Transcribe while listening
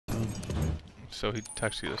So he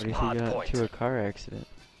texted you this. What if he got into a car accident?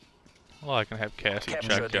 Well, I can have Cassie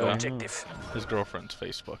check his girlfriend's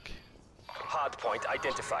Facebook. Hard point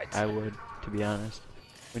identified. I would, to be honest.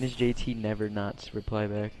 When is JT never not reply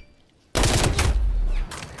back?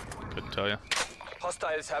 Couldn't tell you.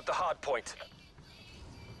 Hostiles have the hard point.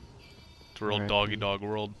 It's a real doggy dog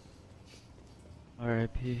world.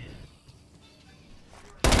 R.I.P.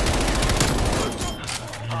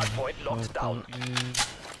 Hard point locked down.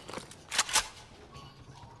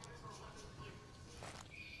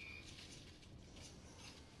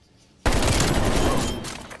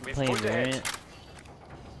 Playing variant.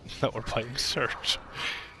 No, we're playing search.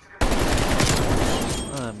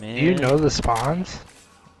 Oh man. Do you know the spawns?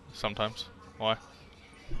 Sometimes. Why?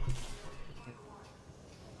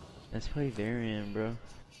 Let's play variant, bro.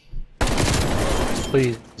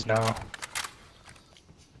 Please, no.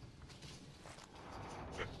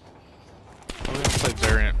 We're gonna play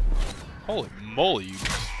variant. Holy moly, you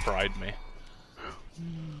just fried me.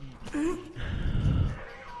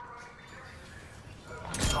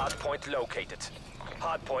 Hard point located.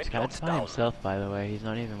 Hard point This guy's locked by down. himself, by the way. He's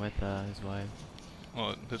not even with his wife.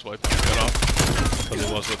 Well, his wife got off, but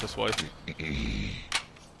he was with his wife.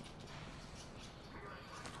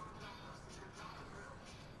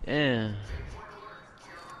 Yeah.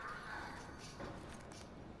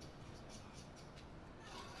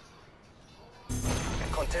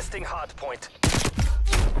 Contesting hard point.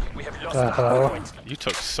 We have lost the hard point. You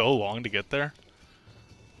took so long to get there.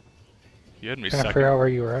 You had me Trying to figure out where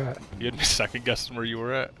you were at. You had me second guessing where you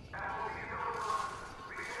were at.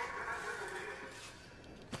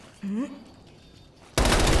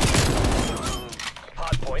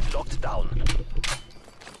 Hard point locked down.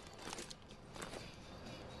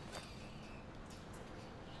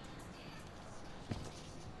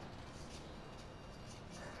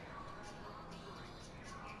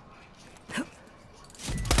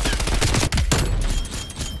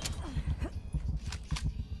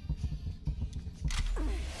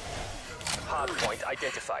 Hard point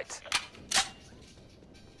identified.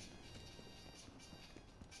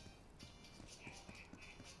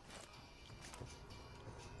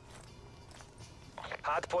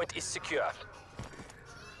 Hard point is secure.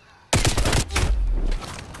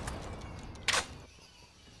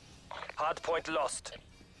 Hard point lost.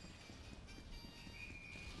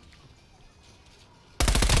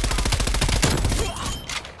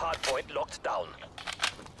 Hard point locked down.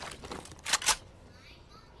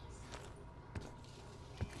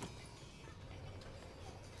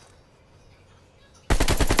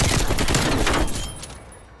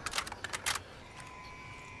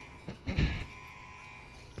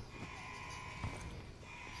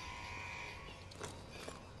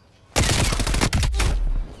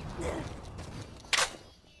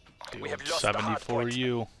 Dude, We have lost the hard 74 point.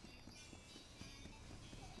 you.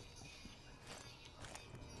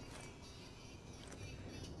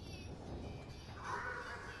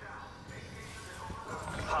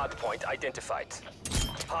 Hard point identified.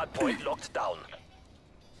 Hard point locked down.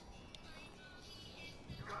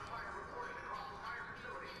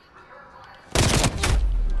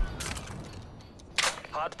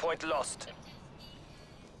 Hard point lost.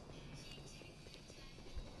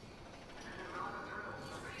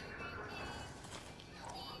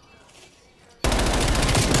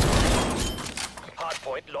 Hard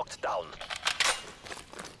point locked down.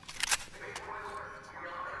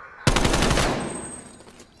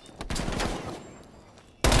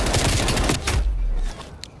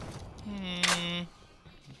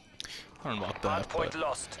 I don't know about Hard that, point but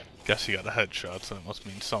lost. guess he got a headshot, so that must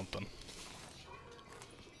mean something.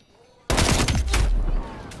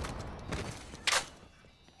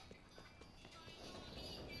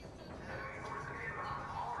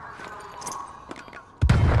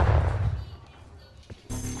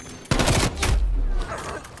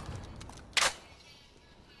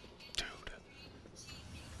 Dude.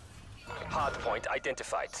 Hard point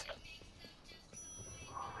identified.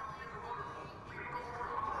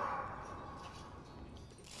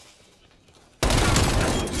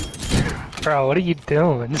 Bro, what are you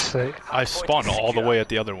doing? It's like, I spawned all the way at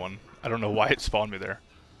the other one. I don't know why it spawned me there.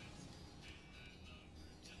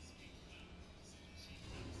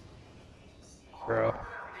 bro.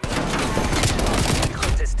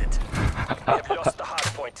 Contested. We have lost the hard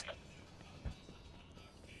point.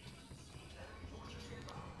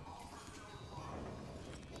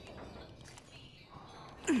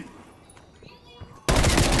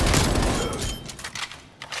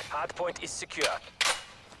 Hard point is secure.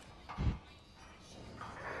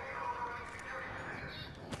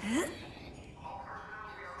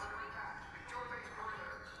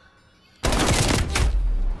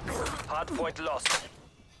 Hard point lost.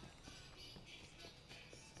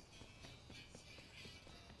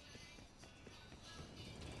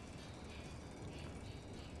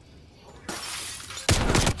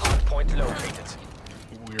 Hard point located.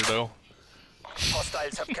 Weirdo.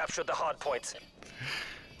 Hostiles have captured the hard point.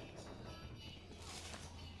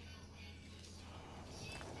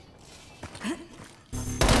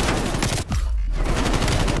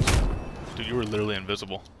 Dude, you were literally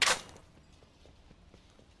invisible.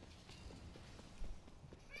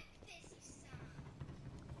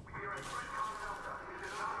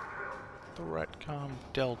 Threatcom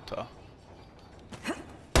Delta. Is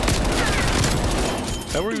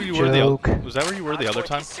that where you were Joke. was that where you were the other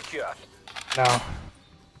time? Secure. No.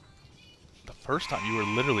 The first time you were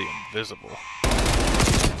literally invisible.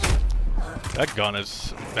 That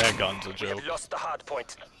gun's a We joke. have lost the hard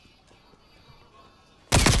point.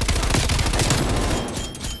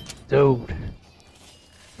 Dude.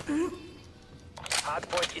 Hard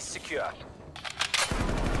point is secure.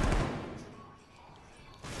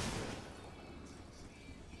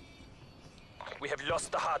 We have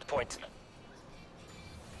lost the hard point.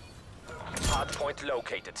 Hard point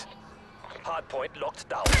located. Hard point locked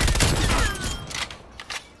down.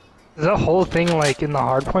 Is that whole thing like in the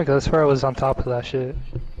hard point? 'Cause that's where I was on top of that shit.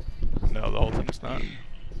 No, the whole thing's not.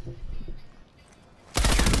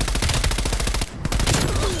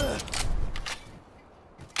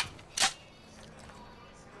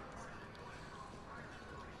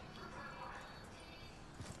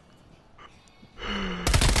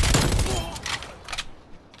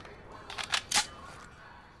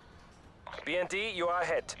 BND, you are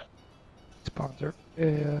ahead. Sponsor.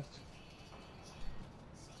 Yeah.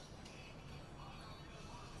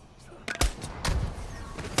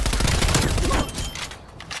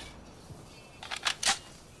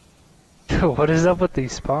 What is up with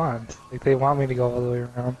these spawns? Like they want me to go all the way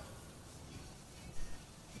around.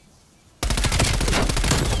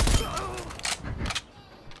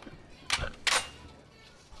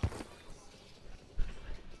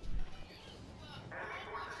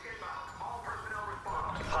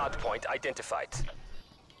 Hard point identified.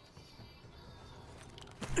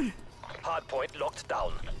 Hard point locked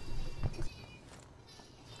down.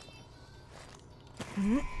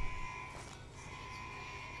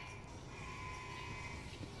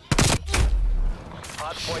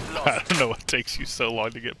 Hard point I lost. don't know what takes you so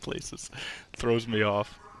long to get places. Throws me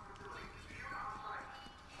off.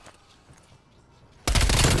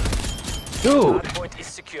 Dude, Hard point is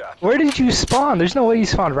secure. where did you spawn? There's no way you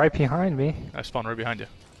spawned right behind me. I spawned right behind you.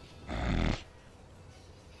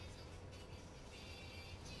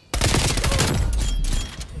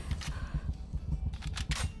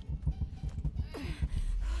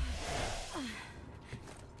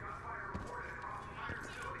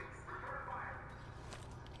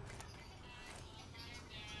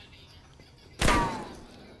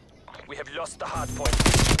 We have lost the hard point.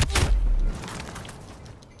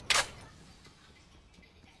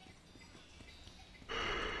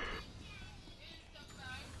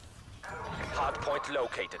 Hard point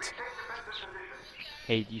located.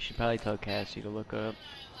 Hey, you should probably tell Cassie to look up.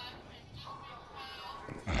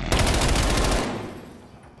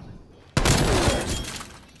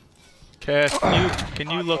 Cass, can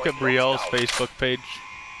you look at Brielle's Facebook page?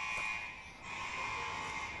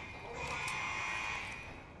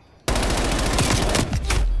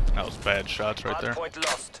 That was bad shots right there. Hard point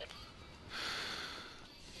lost.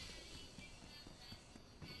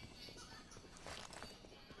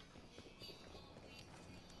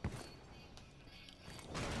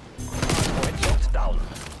 Hard point locked down.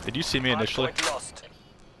 Did you see me Hard initially? point lost.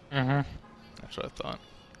 Mm-hmm. That's what I thought.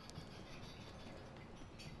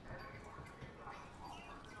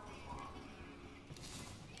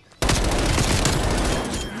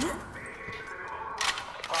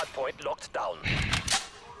 Hard point locked down.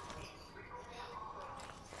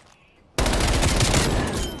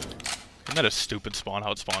 Isn't that a stupid spawn,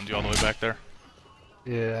 how it spawned you all the way back there?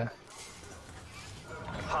 Yeah.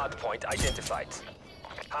 Hard point identified.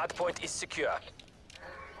 Hard point is secure.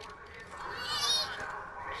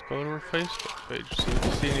 Just go to her Facebook page, see if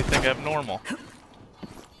you see anything abnormal.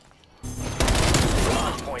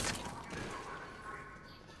 Hard point.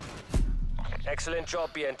 Excellent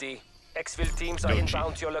job, BND. Exfil teams are Go, G.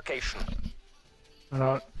 inbound to your location. I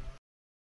don't